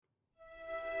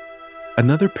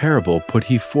Another parable put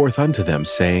he forth unto them,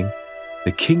 saying,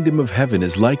 The kingdom of heaven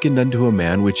is likened unto a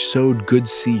man which sowed good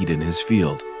seed in his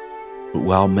field. But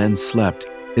while men slept,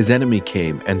 his enemy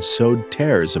came and sowed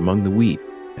tares among the wheat,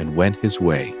 and went his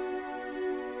way.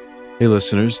 Hey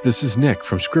listeners, this is Nick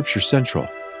from Scripture Central,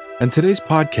 and today's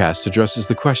podcast addresses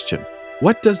the question,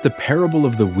 what does the parable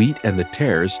of the wheat and the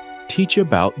tares teach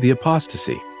about the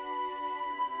apostasy?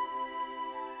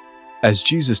 As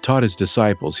Jesus taught his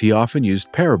disciples, he often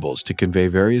used parables to convey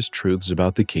various truths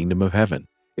about the kingdom of heaven.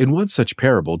 In one such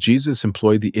parable, Jesus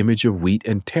employed the image of wheat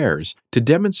and tares to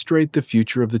demonstrate the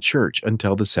future of the church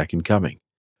until the second coming.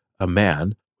 A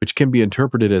man, which can be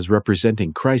interpreted as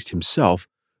representing Christ himself,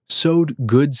 sowed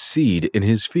good seed in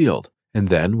his field, and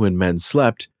then, when men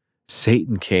slept,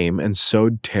 Satan came and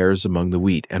sowed tares among the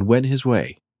wheat and went his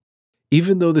way.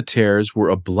 Even though the tares were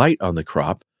a blight on the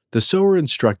crop, the sower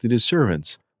instructed his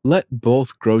servants, Let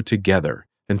both grow together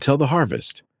until the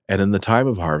harvest. And in the time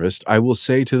of harvest I will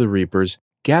say to the reapers,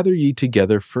 Gather ye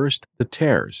together first the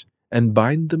tares, and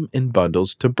bind them in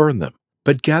bundles to burn them,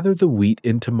 but gather the wheat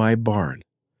into my barn.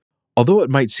 Although it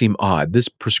might seem odd, this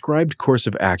prescribed course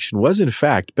of action was in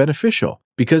fact beneficial,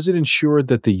 because it ensured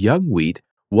that the young wheat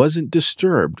wasn't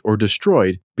disturbed or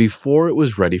destroyed before it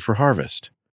was ready for harvest.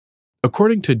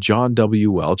 According to John W.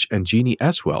 Welch and Jeannie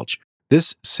S. Welch,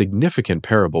 this significant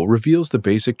parable reveals the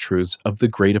basic truths of the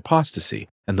great apostasy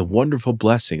and the wonderful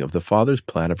blessing of the Father's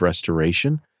plan of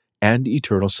restoration and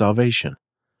eternal salvation.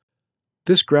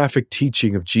 This graphic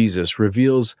teaching of Jesus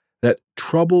reveals that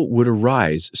trouble would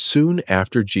arise soon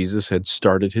after Jesus had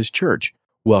started his church,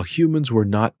 while humans were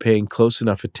not paying close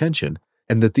enough attention,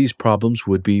 and that these problems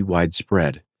would be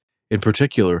widespread. In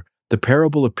particular, the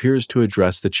parable appears to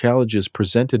address the challenges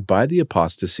presented by the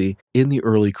apostasy in the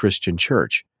early Christian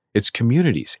church, its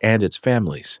communities, and its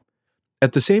families.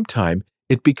 At the same time,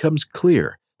 it becomes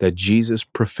clear that Jesus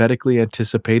prophetically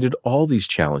anticipated all these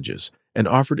challenges and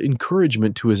offered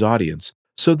encouragement to his audience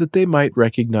so that they might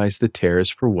recognize the tares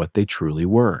for what they truly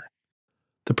were.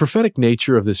 The prophetic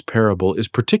nature of this parable is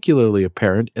particularly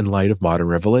apparent in light of modern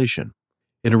revelation.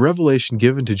 In a revelation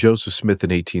given to Joseph Smith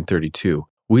in 1832,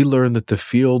 we learn that the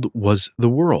field was the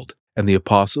world, and the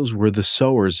apostles were the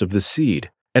sowers of the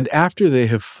seed. And after they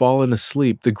have fallen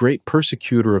asleep, the great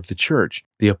persecutor of the church,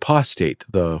 the apostate,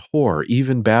 the whore,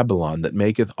 even Babylon, that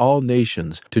maketh all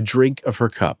nations to drink of her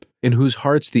cup, in whose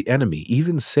hearts the enemy,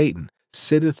 even Satan,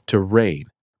 sitteth to reign,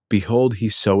 behold, he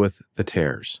soweth the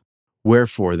tares.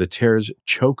 Wherefore the tares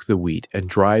choke the wheat and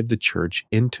drive the church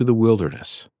into the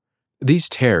wilderness. These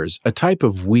tares, a type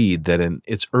of weed that in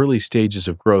its early stages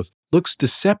of growth looks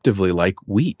deceptively like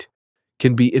wheat,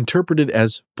 can be interpreted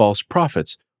as false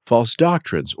prophets, false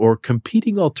doctrines, or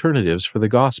competing alternatives for the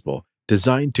gospel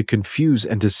designed to confuse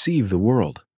and deceive the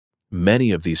world. Many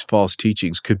of these false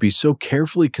teachings could be so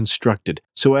carefully constructed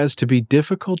so as to be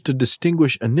difficult to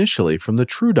distinguish initially from the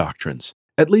true doctrines,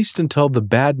 at least until the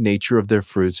bad nature of their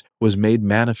fruits was made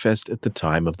manifest at the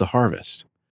time of the harvest.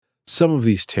 Some of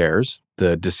these tares,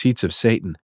 the deceits of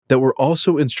Satan, that were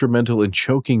also instrumental in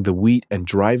choking the wheat and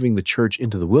driving the church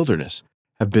into the wilderness,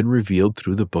 have been revealed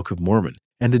through the Book of Mormon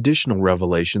and additional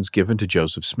revelations given to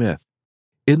Joseph Smith.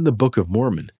 In the Book of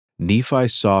Mormon, Nephi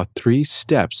saw 3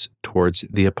 steps towards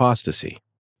the apostasy.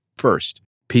 First,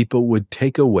 people would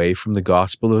take away from the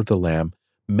gospel of the Lamb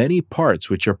many parts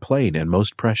which are plain and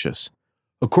most precious.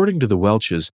 According to the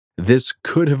Welches, this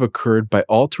could have occurred by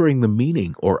altering the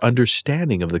meaning or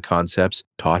understanding of the concepts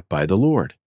taught by the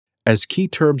Lord. As key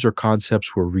terms or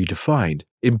concepts were redefined,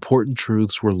 important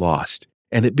truths were lost,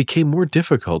 and it became more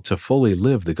difficult to fully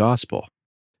live the gospel.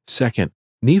 Second,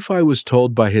 Nephi was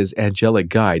told by his angelic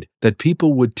guide that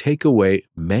people would take away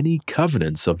many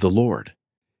covenants of the Lord.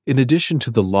 In addition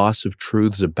to the loss of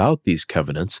truths about these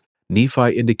covenants,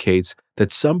 Nephi indicates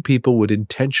that some people would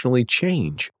intentionally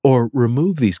change or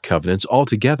remove these covenants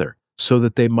altogether so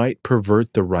that they might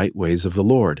pervert the right ways of the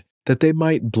Lord, that they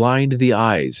might blind the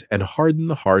eyes and harden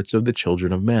the hearts of the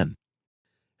children of men.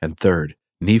 And third,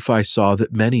 Nephi saw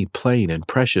that many plain and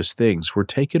precious things were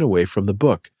taken away from the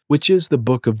book, which is the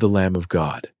book of the Lamb of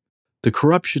God. The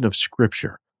corruption of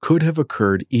Scripture could have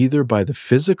occurred either by the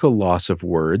physical loss of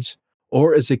words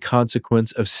or as a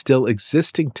consequence of still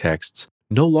existing texts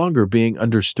no longer being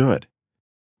understood.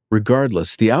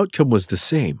 Regardless, the outcome was the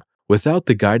same. Without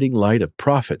the guiding light of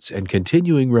prophets and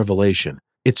continuing revelation,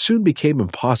 it soon became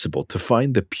impossible to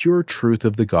find the pure truth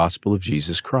of the gospel of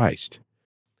Jesus Christ.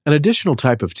 An additional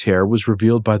type of tare was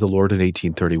revealed by the Lord in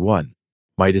 1831.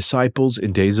 My disciples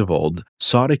in days of old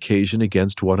sought occasion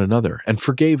against one another, and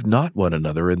forgave not one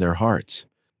another in their hearts.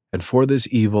 And for this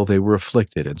evil they were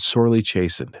afflicted and sorely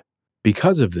chastened.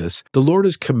 Because of this, the Lord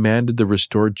has commanded the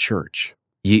restored church.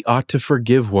 Ye ought to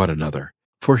forgive one another.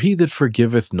 For he that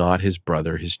forgiveth not his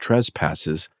brother his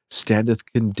trespasses standeth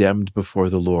condemned before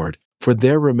the Lord, for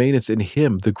there remaineth in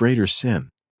him the greater sin.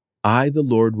 I, the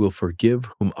Lord, will forgive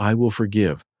whom I will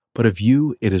forgive, but of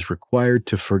you it is required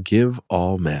to forgive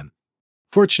all men.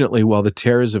 Fortunately, while the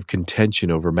terrors of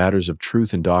contention over matters of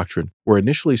truth and doctrine were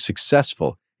initially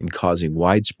successful in causing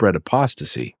widespread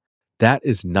apostasy, that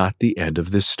is not the end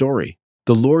of this story.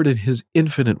 The Lord in His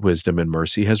infinite wisdom and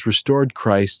mercy has restored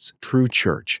Christ's true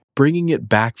church, bringing it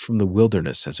back from the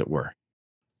wilderness, as it were.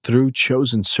 Through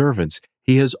chosen servants,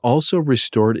 He has also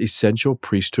restored essential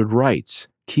priesthood rights,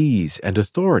 keys, and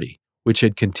authority, which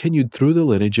had continued through the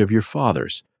lineage of your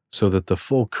fathers, so that the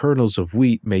full kernels of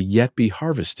wheat may yet be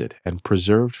harvested and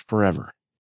preserved forever.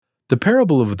 The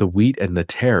parable of the wheat and the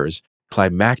tares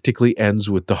climactically ends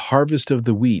with the harvest of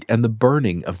the wheat and the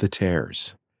burning of the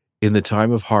tares. In the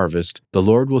time of harvest, the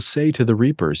Lord will say to the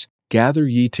reapers, Gather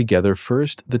ye together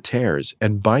first the tares,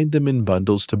 and bind them in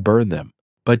bundles to burn them,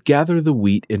 but gather the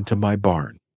wheat into my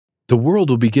barn. The world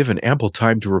will be given ample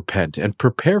time to repent and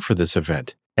prepare for this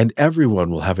event, and everyone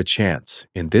will have a chance,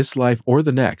 in this life or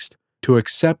the next, to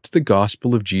accept the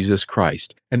gospel of Jesus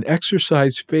Christ and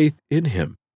exercise faith in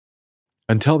Him.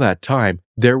 Until that time,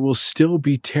 there will still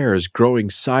be tares growing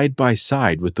side by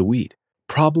side with the wheat.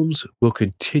 Problems will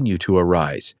continue to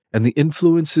arise, and the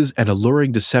influences and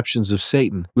alluring deceptions of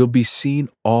Satan will be seen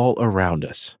all around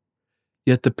us.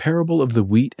 Yet the parable of the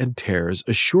wheat and tares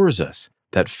assures us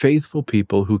that faithful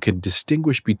people who can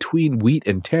distinguish between wheat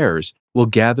and tares will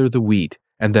gather the wheat,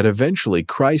 and that eventually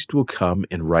Christ will come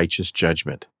in righteous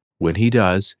judgment. When He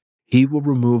does, He will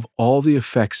remove all the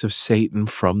effects of Satan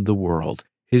from the world.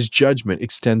 His judgment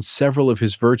extends several of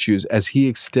His virtues as He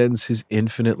extends His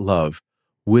infinite love,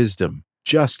 wisdom,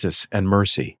 justice, and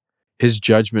mercy. His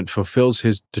judgment fulfills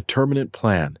His determinate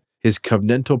plan, His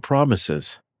covenantal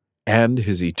promises, and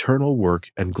His eternal work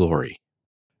and glory.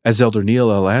 As Elder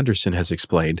Neil L. Anderson has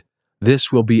explained,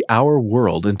 this will be our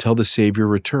world until the Savior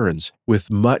returns,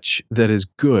 with much that is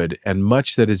good and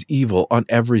much that is evil on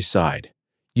every side.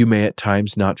 You may at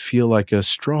times not feel like a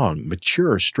strong,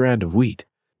 mature strand of wheat.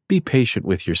 Be patient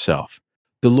with yourself.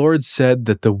 The Lord said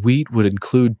that the wheat would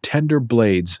include tender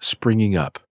blades springing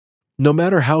up. No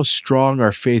matter how strong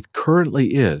our faith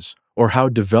currently is, or how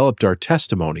developed our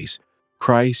testimonies,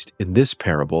 Christ, in this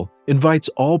parable, invites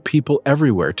all people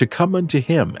everywhere to come unto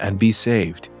Him and be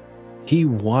saved. He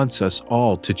wants us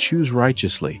all to choose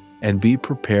righteously and be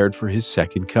prepared for His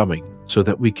second coming, so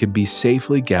that we can be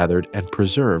safely gathered and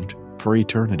preserved for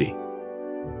eternity.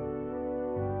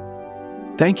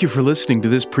 Thank you for listening to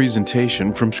this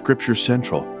presentation from Scripture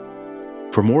Central.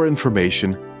 For more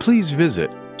information, please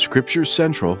visit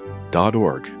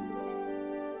scripturecentral.org.